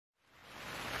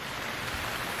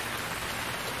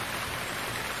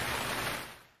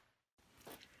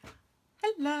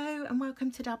and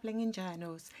welcome to Dabbling in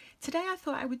Journals. Today I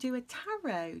thought I would do a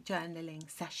tarot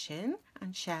journaling session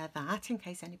and share that in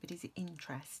case anybody's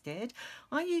interested.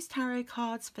 I use tarot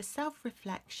cards for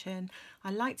self-reflection.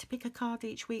 I like to pick a card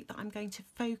each week that I'm going to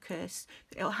focus.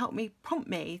 It'll help me, prompt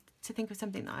me to think of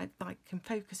something that I can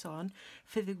focus on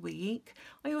for the week.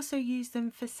 I also use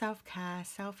them for self-care,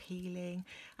 self-healing,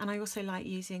 and I also like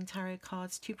using tarot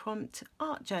cards to prompt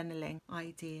art journaling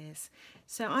ideas.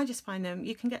 So I just find them,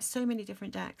 you can get so many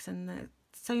different decks and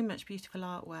so much beautiful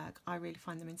artwork. I really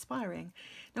find them inspiring.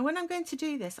 Now when I'm going to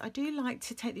do this, I do like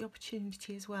to take the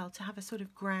opportunity as well to have a sort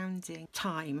of grounding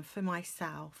time for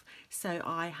myself. So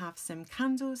I have some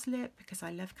candles lit because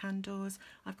I love candles.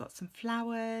 I've got some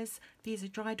flowers. These are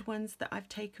dried ones that I've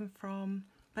taken from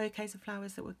bouquets of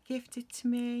flowers that were gifted to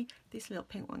me. This little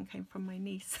pink one came from my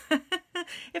niece.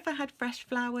 If I had fresh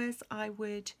flowers, I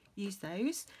would use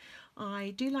those.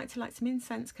 I do like to light some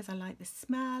incense because I like the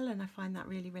smell and I find that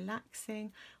really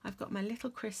relaxing. I've got my little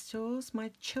crystals.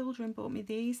 My children bought me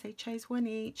these. They chose one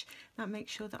each. That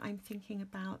makes sure that I'm thinking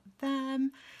about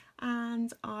them.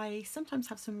 And I sometimes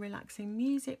have some relaxing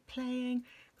music playing.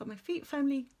 Got my feet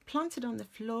firmly planted on the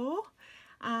floor.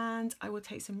 And I will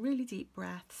take some really deep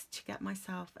breaths to get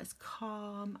myself as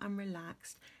calm and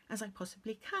relaxed as I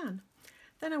possibly can.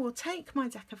 Then I will take my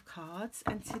deck of cards,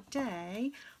 and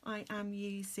today I am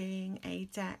using a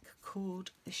deck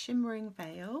called the Shimmering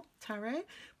Veil Tarot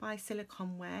by Cilla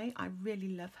Conway. I really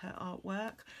love her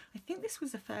artwork. I think this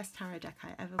was the first tarot deck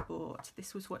I ever bought.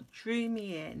 This was what drew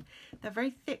me in. They're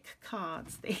very thick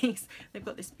cards, these. They've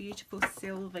got this beautiful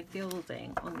silver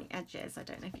gilding on the edges. I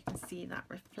don't know if you can see that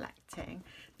reflecting.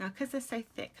 Now, because they're so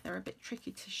thick, they're a bit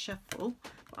tricky to shuffle,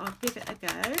 but I'll give it a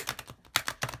go.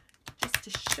 To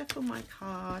shuffle my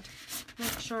card,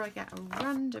 make sure I get a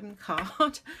random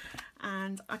card,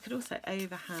 and I could also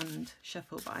overhand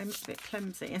shuffle, but I'm a bit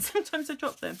clumsy and sometimes I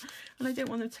drop them and I don't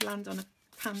want them to land on a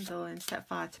candle and set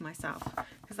fire to myself,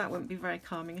 because that wouldn't be very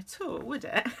calming at all, would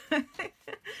it?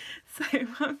 So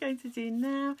what I'm going to do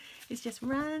now is just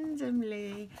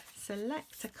randomly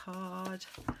select a card.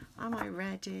 Am I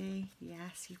ready?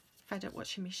 Yes, you've fed up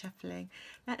watching me shuffling.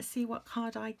 Let's see what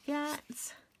card I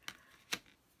get.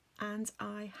 And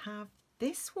I have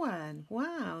this one.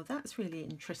 Wow, that's really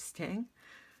interesting.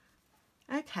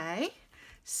 Okay,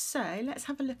 so let's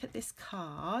have a look at this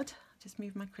card. Just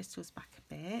move my crystals back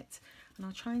a bit and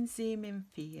I'll try and zoom in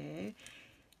for you.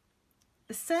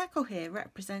 The circle here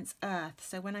represents Earth.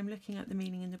 So when I'm looking at the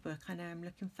meaning in the book, I know I'm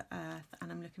looking for Earth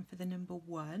and I'm looking for the number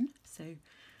 1. So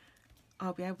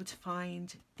I'll be able to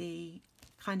find the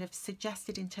kind of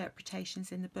suggested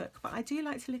interpretations in the book, but I do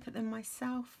like to look at them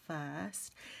myself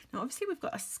first. Now obviously we've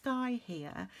got a sky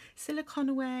here. Cilla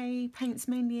Conway paints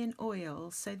mainly in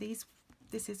oils, so this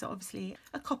is obviously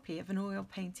a copy of an oil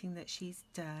painting that she's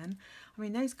done. I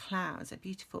mean, those clouds are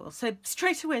beautiful, so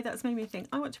straight away that's made me think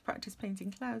I want to practice painting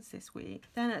clouds this week.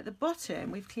 Then at the bottom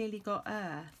we've clearly got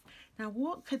Earth. Now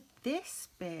what could this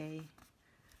be?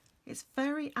 It's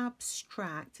very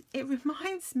abstract. It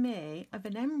reminds me of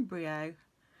an embryo.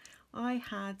 I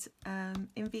had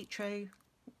in vitro,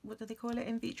 what do they call it?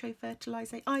 In vitro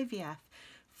fertilization, IVF,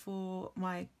 for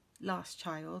my last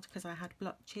child because I had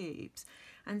blocked tubes.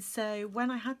 And so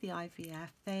when I had the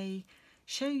IVF, they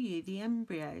show you the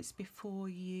embryos before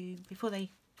they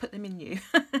put them in you.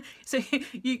 So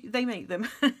they make them.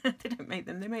 They don't make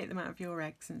them, they make them out of your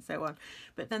eggs and so on.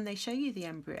 But then they show you the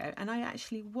embryo, and I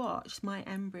actually watched my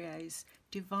embryos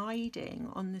dividing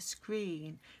on the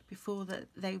screen before that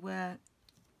they were,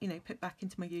 you know, put back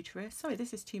into my uterus. Sorry,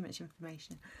 this is too much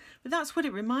information. But that's what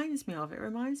it reminds me of. It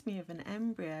reminds me of an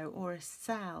embryo or a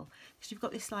cell, because you've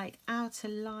got this like outer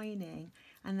lining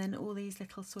and then all these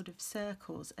little sort of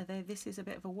circles, although this is a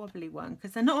bit of a wobbly one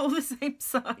because they're not all the same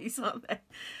size, are they?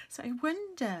 So I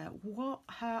wonder what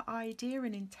her idea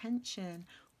and intention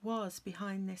was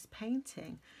behind this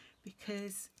painting,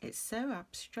 because it's so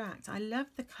abstract. I love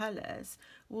the colours,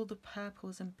 all the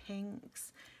purples and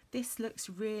pinks. This looks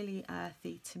really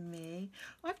earthy to me.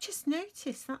 I've just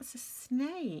noticed that's a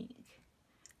snake.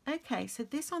 Okay, so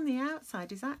this on the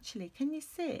outside is actually, can you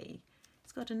see?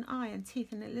 It's got an eye and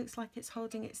teeth and it looks like it's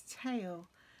holding its tail.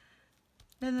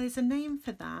 Then there's a name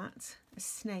for that, a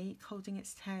snake holding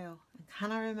its tail. And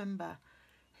can I remember?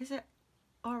 Is it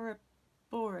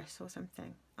Ouroboros or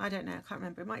something? I don't know, I can't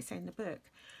remember. It might say in the book.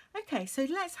 Okay, so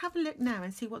let's have a look now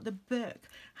and see what the book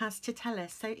has to tell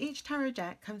us. So each tarot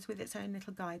deck comes with its own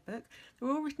little guidebook. They're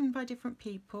all written by different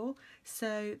people,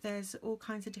 so there's all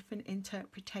kinds of different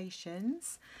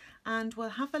interpretations. And we'll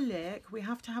have a look. We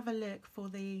have to have a look for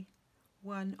the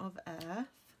one of Earth.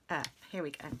 Here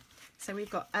we go. So we've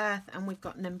got Earth and we've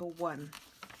got number 1.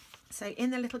 So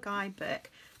in the little guidebook,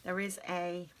 there is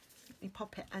a, let me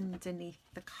pop it underneath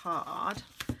the card.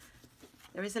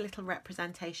 There is a little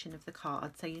representation of the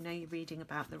card, so you know you're reading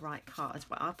about the right card,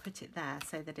 but I'll put it there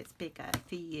so that it's bigger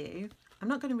for you. I'm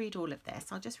not going to read all of this,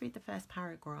 I'll just read the first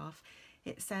paragraph.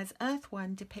 It says, Earth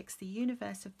 1 depicts the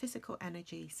universe of physical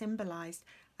energy, symbolised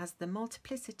as the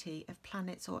multiplicity of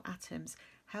planets or atoms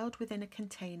held within a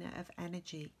container of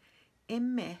energy.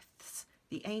 In myths,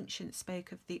 the ancients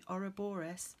spoke of the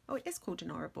Ouroboros, oh, it is called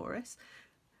an Ouroboros,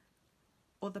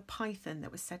 or the python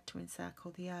that was said to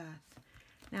encircle the Earth.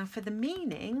 Now for the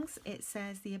meanings, it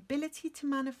says the ability to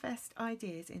manifest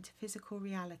ideas into physical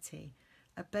reality,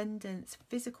 abundance,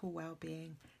 physical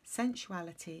well-being,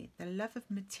 sensuality, the love of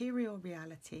material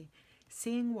reality,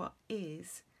 seeing what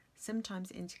is,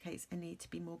 sometimes indicates a need to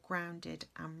be more grounded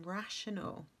and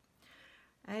rational.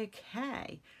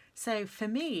 Okay, so for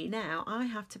me now, I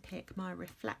have to pick my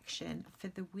reflection for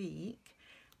the week,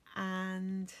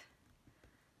 and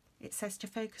it says to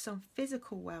focus on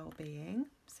physical well-being,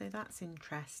 so that's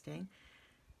interesting,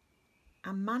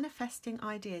 and manifesting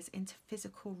ideas into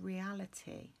physical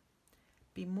reality.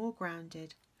 Be more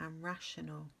grounded and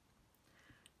rational.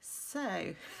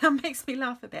 So that makes me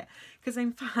laugh a bit, because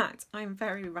in fact I'm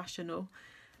very rational.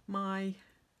 My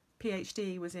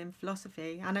PhD was in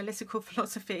philosophy, analytical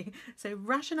philosophy, so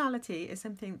rationality is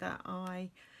something that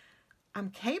I am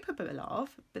capable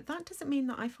of, but that doesn't mean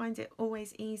that I find it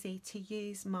always easy to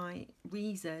use my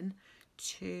reason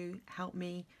to help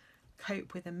me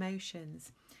cope with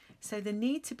emotions. So the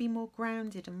need to be more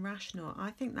grounded and rational, I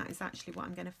think that is actually what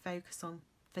I'm going to focus on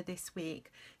for this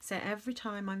week. So every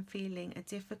time I'm feeling a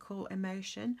difficult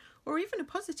emotion or even a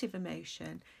positive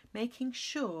emotion, making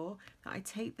sure that I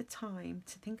take the time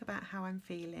to think about how I'm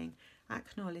feeling,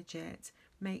 acknowledge it,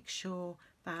 make sure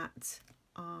that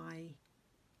I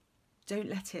don't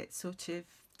let it sort of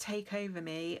take over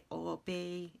me or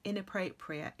be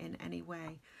inappropriate in any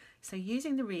way. So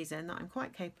using the reason that I'm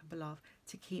quite capable of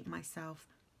to keep myself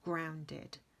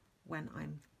grounded when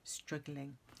I'm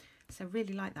struggling. So I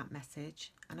really like that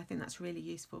message, and I think that's really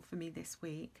useful for me this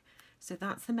week. So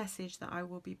that's the message that I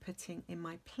will be putting in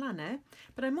my planner,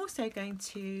 but I'm also going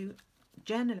to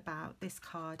journal about this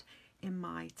card in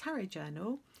my tarot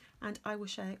journal, and I will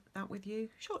share that with you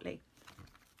shortly.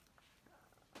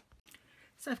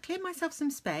 So I've cleared myself some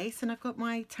space and I've got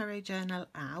my tarot journal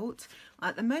out.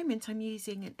 At the moment I'm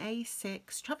using an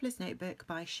A6 Traveller's Notebook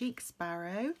by Chic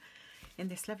Sparrow in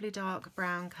this lovely dark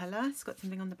brown colour. It's got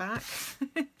something on the back.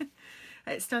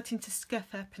 It's starting to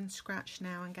scuff up and scratch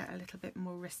now and get a little bit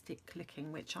more rustic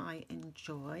looking, which I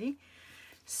enjoy.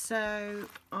 So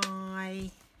I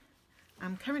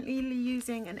am currently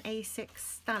using an A6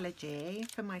 stalogy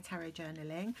for my tarot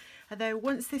journaling, although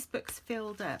once this book's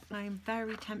filled up I'm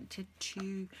very tempted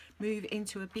to move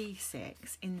into a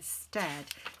B6 instead,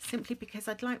 simply because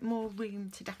I'd like more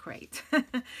room to decorate.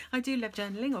 I do love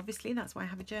journaling, obviously, that's why I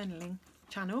have a journaling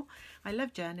channel. I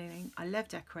love journaling, I love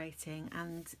decorating,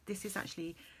 and this is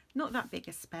actually not that big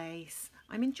a space.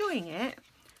 I'm enjoying it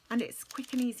and it's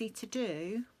quick and easy to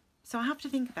do. So I have to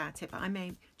think about it, but I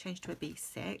may change to a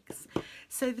B6.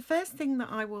 So the first thing that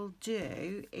I will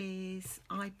do is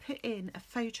I put in a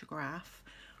photograph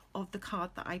of the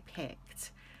card that I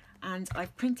picked, and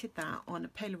I've printed that on a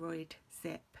Polaroid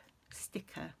zip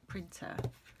sticker printer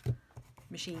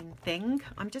machine thing.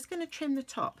 I'm just going to trim the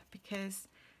top because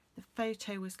the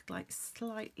photo was like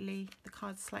slightly, the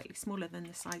card's slightly smaller than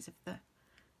the size of the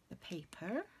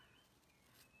paper.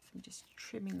 So I'm just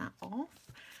trimming that off.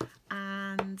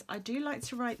 And I do like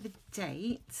to write the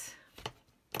date,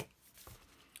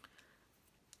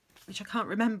 which I can't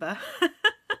remember.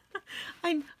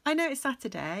 I know it's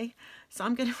Saturday, so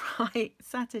I'm going to write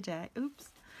Saturday. Oops,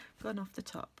 gone off the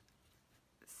top.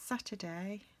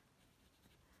 Saturday.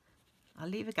 I'll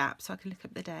leave a gap so I can look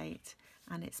up the date,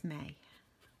 and it's May.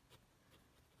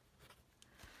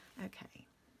 Okay.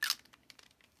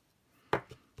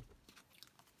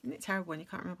 Isn't it terrible when you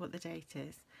can't remember what the date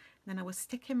is? Then I will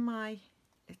stick in my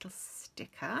little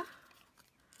sticker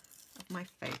of my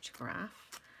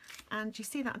photograph, and you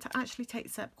see that actually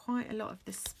takes up quite a lot of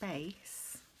the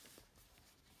space.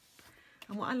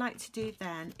 And what I like to do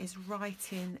then is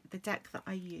write in the deck that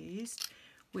I used,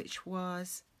 which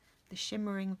was the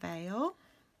Shimmering Veil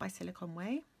by Silicon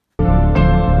Way.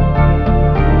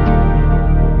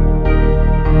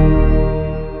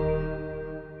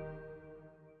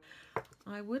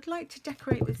 I would like to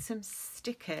decorate with some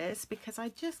stickers because I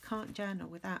just can't journal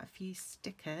without a few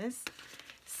stickers.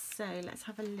 So let's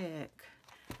have a look.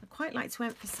 I quite like to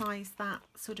emphasise that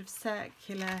sort of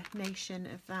circular-nation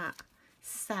of that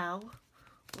cell,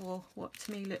 or what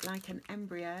to me looked like an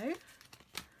embryo.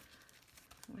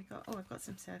 Oh, I've got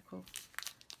some circle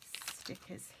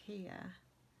stickers here.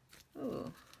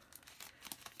 Oh,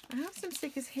 I have some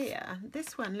stickers here.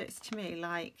 This one looks to me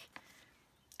like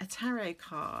a tarot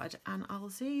card, and I'll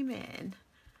zoom in.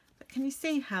 But can you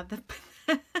see how the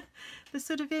the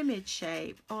sort of image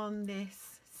shape on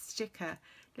this sticker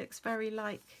looks very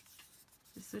like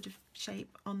the sort of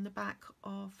shape on the back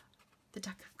of the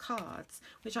deck of cards,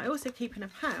 which I also keep in a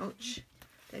pouch.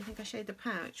 I don't think I showed the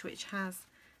pouch, which has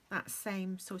that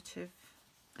same sort of,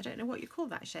 I don't know what you call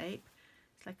that shape.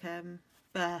 It's like a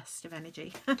burst of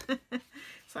energy.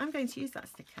 So I'm going to use that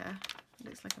sticker. It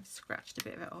looks like I've scratched a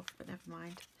bit of it off, but never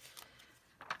mind.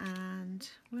 And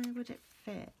where would it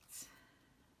fit?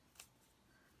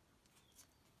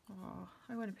 Oh,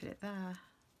 I want to put it there.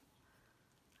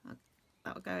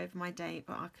 That'll go over my date,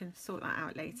 but I can sort that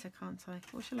out later, can't I?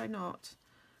 Or shall I not?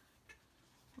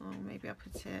 Oh, maybe I'll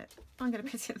put it, I'm going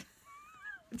to put it,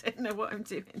 I don't know what I'm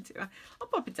doing to it. I'll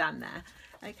pop it down there.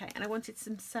 Okay, and I wanted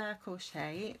some circle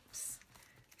shapes.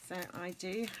 So I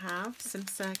do have some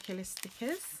circular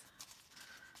stickers.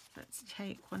 Let's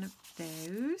take one of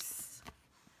those.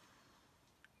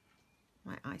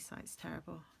 My eyesight's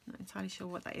terrible. Not entirely sure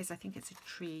what that is. I think it's a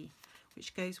tree,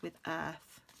 which goes with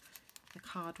earth. The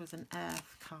card was an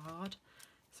earth card,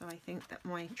 so I think that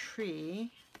my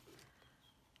tree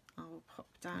I'll pop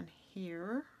down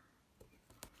here.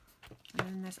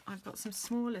 And then I've got some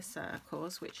smaller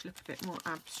circles which look a bit more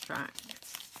abstract.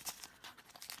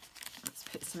 Let's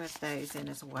put some of those in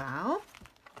as well.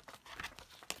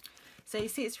 So you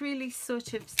see, it's really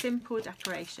sort of simple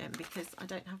decoration because I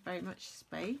don't have very much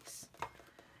space.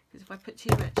 Because if I put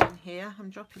too much in here, I'm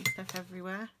dropping stuff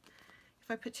everywhere. If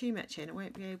I put too much in, I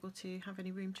won't be able to have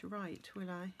any room to write, will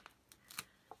I?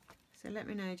 So let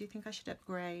me know, do you think I should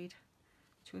upgrade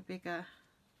to a bigger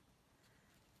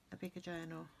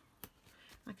journal?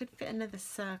 I could fit another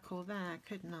circle there,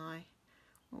 couldn't I?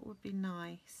 What would be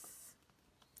nice?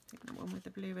 I think that one with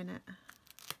the blue in it.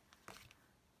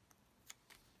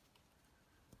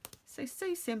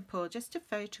 So simple, just a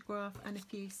photograph and a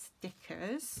few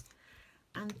stickers.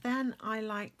 And then I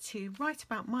like to write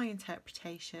about my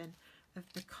interpretation of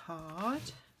the card.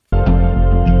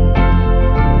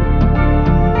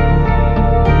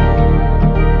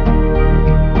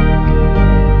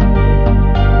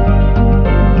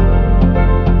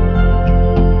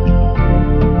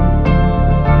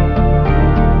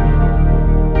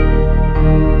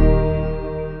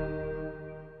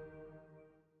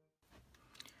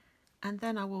 And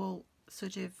then I will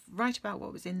sort of write about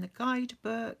what was in the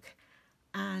guidebook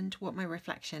and what my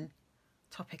reflection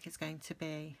topic is going to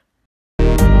be.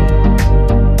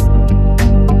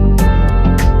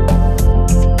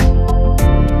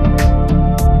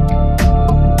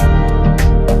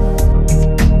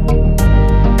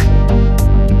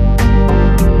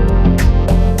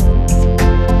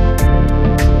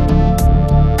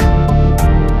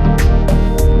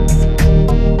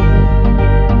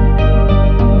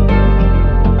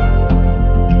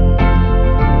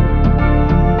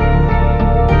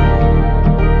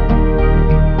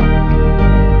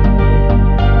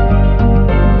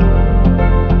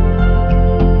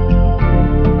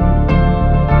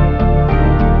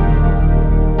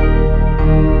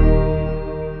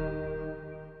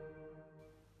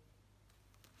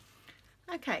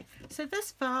 Okay, so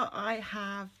thus far I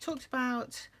have talked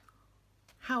about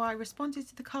how I responded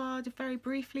to the card, very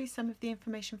briefly, some of the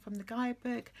information from the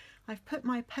guidebook. I've put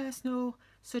my personal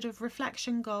sort of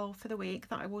reflection goal for the week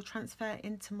that I will transfer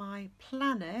into my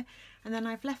planner, and then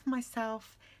I've left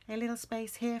myself a little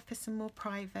space here for some more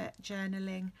private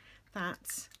journaling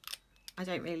that I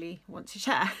don't really want to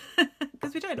share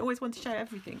because we don't always want to share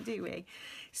everything, do we?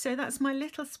 So that's my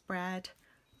little spread,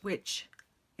 which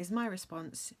is my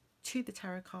response to the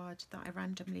tarot card that I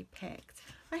randomly picked.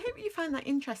 I hope you find that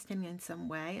interesting in some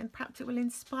way, and perhaps it will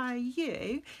inspire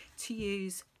you to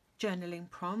use journaling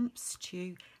prompts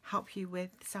to help you with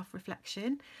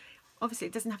self-reflection. Obviously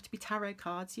it doesn't have to be tarot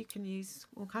cards, you can use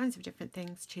all kinds of different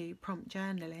things to prompt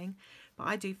journaling, but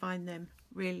I do find them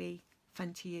really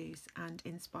fun to use and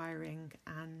inspiring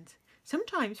and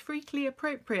sometimes freakily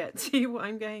appropriate to what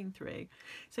I'm going through.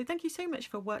 So thank you so much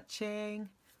for watching.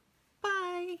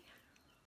 Bye.